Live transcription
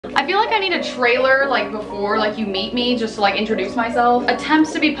I feel like I need a trailer like before like you meet me just to like introduce myself.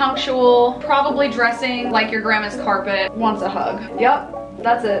 Attempts to be punctual, probably dressing like your grandma's carpet, wants a hug. Yep,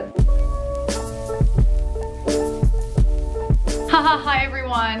 that's it. Haha, hi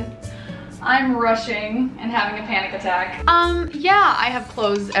everyone. I'm rushing and having a panic attack. Yeah, I have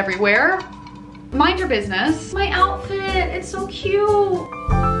clothes everywhere. Mind your business. My outfit, it's so cute.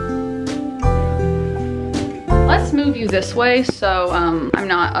 Let's move you this way so I'm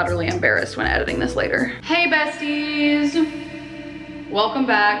not utterly embarrassed when editing this later. Hey besties, welcome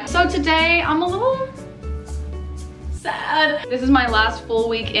back. So today I'm a little sad. This is my last full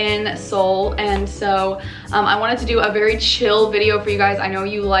week in Seoul, and so I wanted to do a very chill video for you guys. I know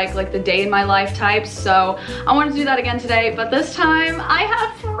you like the day in my life types, so I wanted to do that again today, but this time I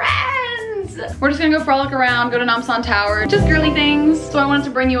have friends. We're just gonna go frolic around, go to Namsan Tower, just girly things. So I wanted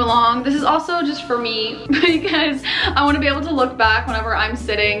to bring you along. This is also just for me because I want to be able to look back whenever I'm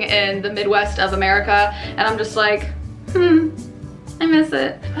sitting in the Midwest of America and I'm just like, I miss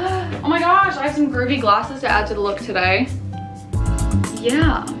it. Oh my gosh, I have some groovy glasses to add to the look today.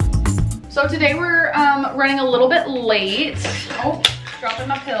 Yeah. So today we're running a little bit late. Oh, dropping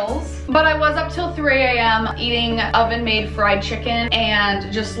my pills. But I was up till 3 a.m. eating oven-made fried chicken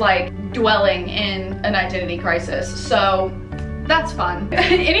and just like dwelling in an identity crisis. So that's fun.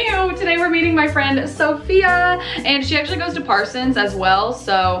 Anywho, today we're meeting my friend Sophia, and she actually goes to Parsons as well.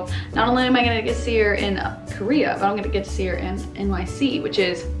 So not only am I gonna get to see her in Korea, but I'm gonna get to see her in NYC, which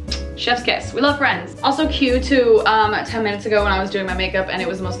is chef's kiss. We love friends. Also cue to 10 minutes ago when I was doing my makeup and it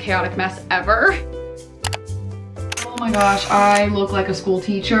was the most chaotic mess ever. Oh my gosh, I look like a school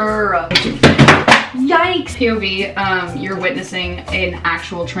teacher. Yikes! POV, you're witnessing an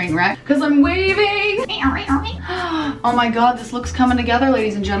actual train wreck because I'm waving. Oh my god, this looks coming together,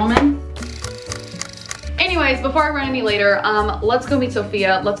 ladies and gentlemen. Anyways, before I run any later, let's go meet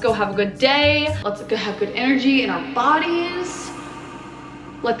Sophia. Let's go have a good day. Let's go have good energy in our bodies.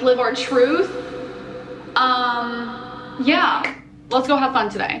 Let's live our truth. Yeah, let's go have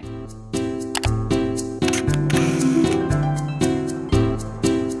fun today.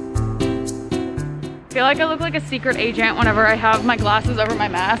 I feel like I look like a secret agent whenever I have my glasses over my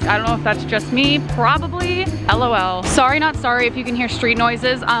mask. I don't know if that's just me, probably. LOL. Sorry, not sorry if you can hear street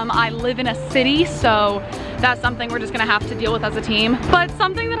noises. I live in a city, so that's something we're just gonna have to deal with as a team. But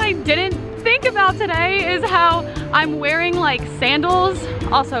something that I didn't think about today is how I'm wearing like sandals.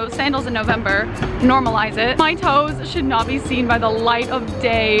 Also, sandals in November, normalize it. My toes should not be seen by the light of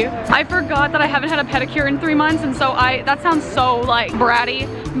day. I forgot that I haven't had a pedicure in 3 months, and so that sounds so like bratty,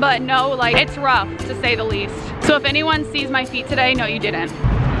 but no, like it's rough to say the least. So if anyone sees my feet today, no you didn't.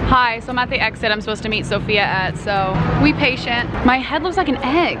 Hi, so I'm at the exit I'm supposed to meet Sophia at, so be patient. My head looks like an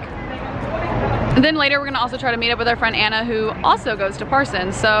egg. And then later we're gonna also try to meet up with our friend Anna, who also goes to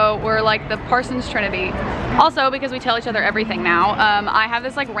Parsons. So we're like the Parsons Trinity. Also, because we tell each other everything now, I have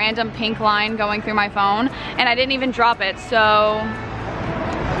this like random pink line going through my phone and I didn't even drop it, so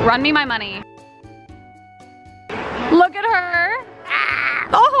run me my money. Look at her. Ah,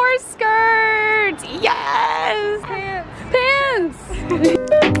 the horse skirt. Yes. Pants.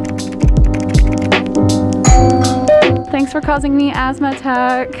 Thanks for causing me asthma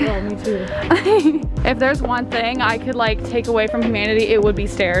attack. Yeah, me too. If there's one thing I could like take away from humanity, it would be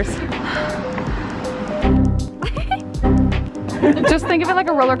stairs. Just think of it like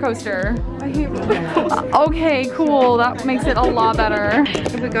a roller coaster. I hate roller coasters. Okay, cool. That makes it a lot better.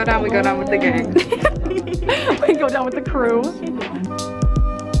 If we go down with the gang. We go down with the crew.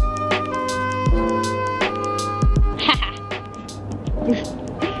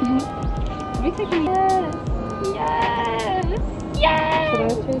 Let me take you. Yes! Yes! Should I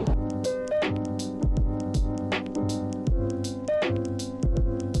take?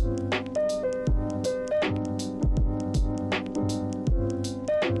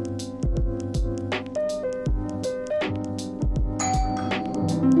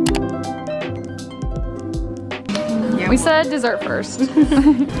 Yeah, we said dessert first.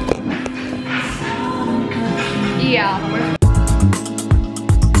 Yeah.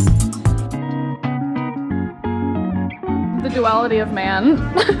 The duality of man.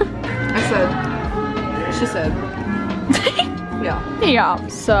 She said. Yeah. Yeah,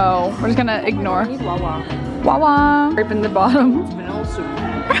 so we're just gonna ignore. Wawa. Wawa. Scraping the bottom. Vanilla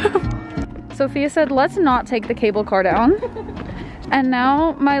soup. Sophia said, let's not take the cable car down. And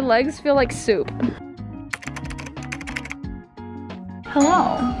now my legs feel like soup.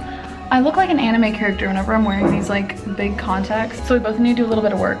 Hello. I look like an anime character whenever I'm wearing these like big contacts. So we both need to do a little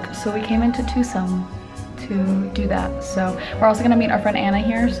bit of work. So we came into Tucson to do that. So we're also gonna meet our friend Anna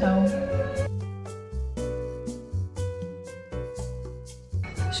here, so.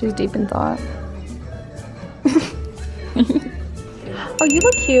 She's deep in thought. Oh, you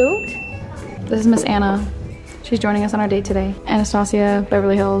look cute. This is Miss Anna. She's joining us on our date today. Anastasia,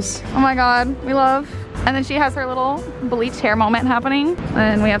 Beverly Hills. Oh my God, we love. And then she has her little bleached hair moment happening.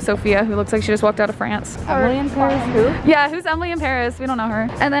 And we have Sophia, who looks like she just walked out of France. Emily in Paris, who? Yeah, who's Emily in Paris? We don't know her.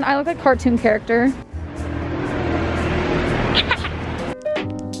 And then I look like a cartoon character.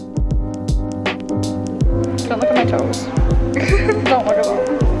 Don't look at my toes. Don't look at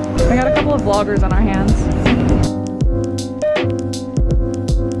them. We got a couple of vloggers on our hands.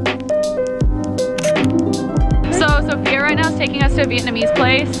 So Sophia right now is taking us to a Vietnamese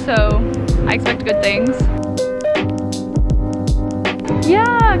place, so I expect good things.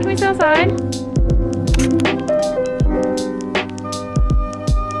 Yeah, can we sit outside?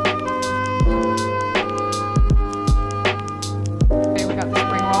 Okay, we got the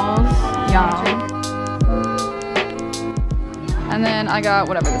spring rolls. Yum. And then I got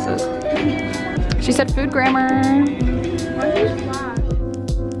whatever this is. She said food grammar.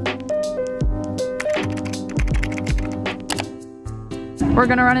 We're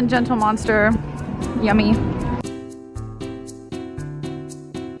gonna run in Gentle Monster. Yummy.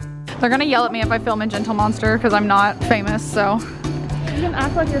 They're gonna yell at me if I film in Gentle Monster because I'm not famous, so. You can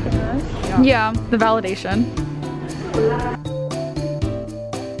act like you're famous. Yeah, the validation.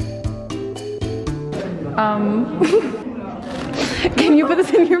 Can you put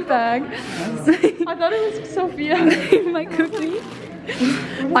this in your bag? I thought it was Sophia. My cookie.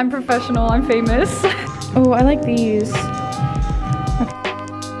 I'm professional, I'm famous. Oh, I like these.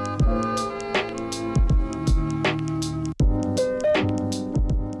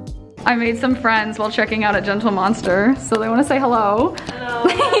 I made some friends while checking out at Gentle Monster, so they want to say hello. Hello.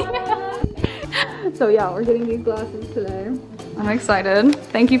 So yeah, we're getting these glasses today. I'm excited.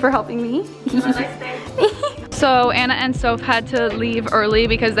 Thank you for helping me. So Anna and Soph had to leave early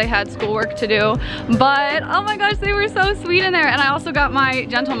because they had schoolwork to do, but oh my gosh, they were so sweet in there. And I also got my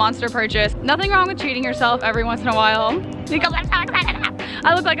Gentle Monster purchase. Nothing wrong with treating yourself every once in a while because I'm so excited.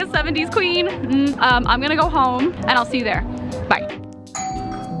 I look like a 70s queen. I'm gonna go home and I'll see you there. Bye.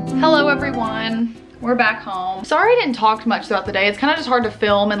 Hello everyone, we're back home. Sorry I didn't talk much throughout the day. It's kind of just hard to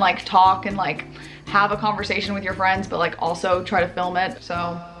film and like talk and like have a conversation with your friends, but like also try to film it,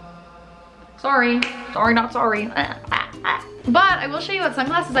 so sorry, not sorry. But I will show you what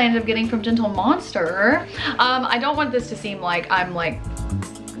sunglasses I ended up getting from Gentle Monster. I don't want this to seem like I'm like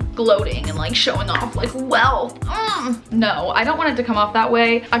gloating and like showing off like wealth. No, I don't want it to come off that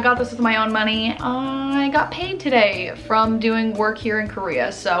way. I got this with my own money. I got paid today from doing work here in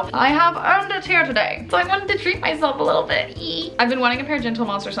Korea, so I have earned it here today. So I wanted to treat myself a little bit. I've been wanting a pair of Gentle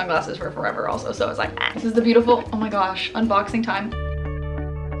Monster sunglasses for forever also, so it's like, this is the beautiful, oh my gosh, unboxing time.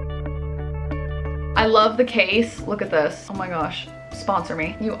 I love the case. Look at this. Oh my gosh. Sponsor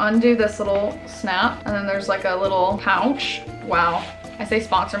me. You undo this little snap and then there's like a little pouch. Wow. I say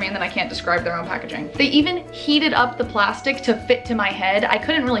sponsor me and then I can't describe their own packaging. They even heated up the plastic to fit to my head. I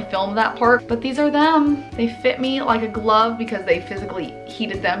couldn't really film that part, but these are them. They fit me like a glove because they physically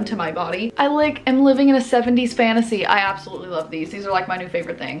heated them to my body. I like am living in a 70s fantasy. I absolutely love these. These are like my new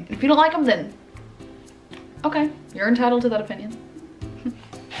favorite thing. If you don't like them, then okay, you're entitled to that opinion.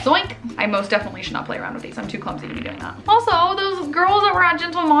 Zoink! I most definitely should not play around with these. I'm too clumsy to be doing that. Also, those girls that were at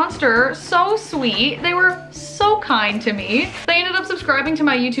Gentle Monster, so sweet. They were so kind to me. They ended up subscribing to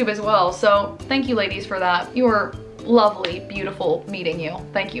my YouTube as well, so thank you ladies for that. You were lovely, beautiful meeting you.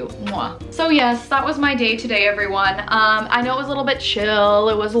 Thank you. Mwah. So yes, that was my day today, everyone. I know it was a little bit chill.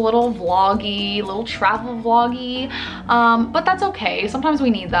 It was a little vloggy, a little travel vloggy, but that's okay. Sometimes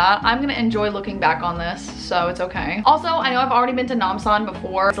we need that. I'm gonna enjoy looking back on this, so it's okay. Also, I know I've already been to Namsan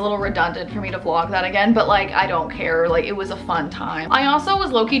before. It's a little redundant for me to vlog that again, but like, I don't care. Like, it was a fun time. I also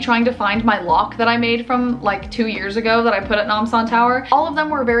was low-key trying to find my lock that I made from like 2 years ago that I put at Namsan Tower. All of them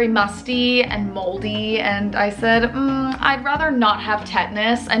were very musty and moldy, and I said, I'd rather not have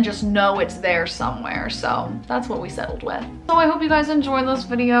tetanus and just know it's there somewhere. So that's what we settled with. So I hope you guys enjoyed this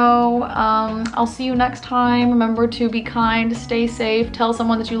video. I'll see you next time. Remember to be kind, stay safe, tell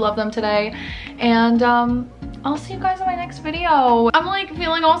someone that you love them today. And I'll see you guys in my next video. I'm like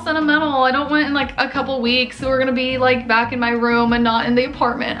feeling all sentimental. I don't want in like a couple weeks. So we're gonna be like back in my room and not in the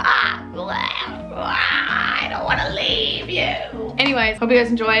apartment. I don't want to leave you. Anyways, hope you guys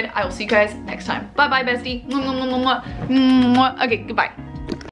enjoyed. I will see you guys next time. Bye bye, bestie. Okay, goodbye.